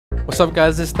What's up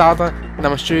guys, this is Tata, and I'm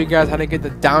going to show you guys how to get the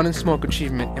Down in Smoke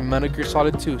achievement in Metal Gear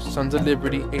Solid 2 Sons of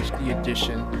Liberty HD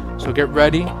Edition. So get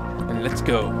ready, and let's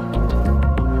go.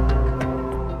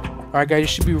 Alright guys, you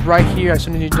should be right here as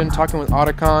soon as you're done talking with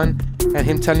Otacon, and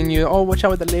him telling you, oh watch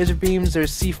out with the laser beams,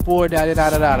 there's C4, da da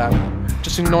da da da.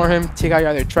 Just ignore him, take out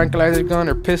your either tranquilizer gun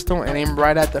or pistol, and aim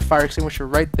right at the fire extinguisher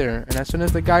right there. And as soon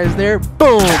as the guy is there,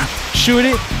 boom! Shoot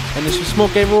it, and there's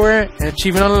smoke everywhere, and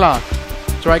achievement unlocked.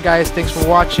 So alright guys, thanks for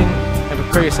watching, and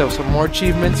prepare yourself some more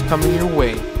achievements coming your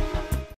way.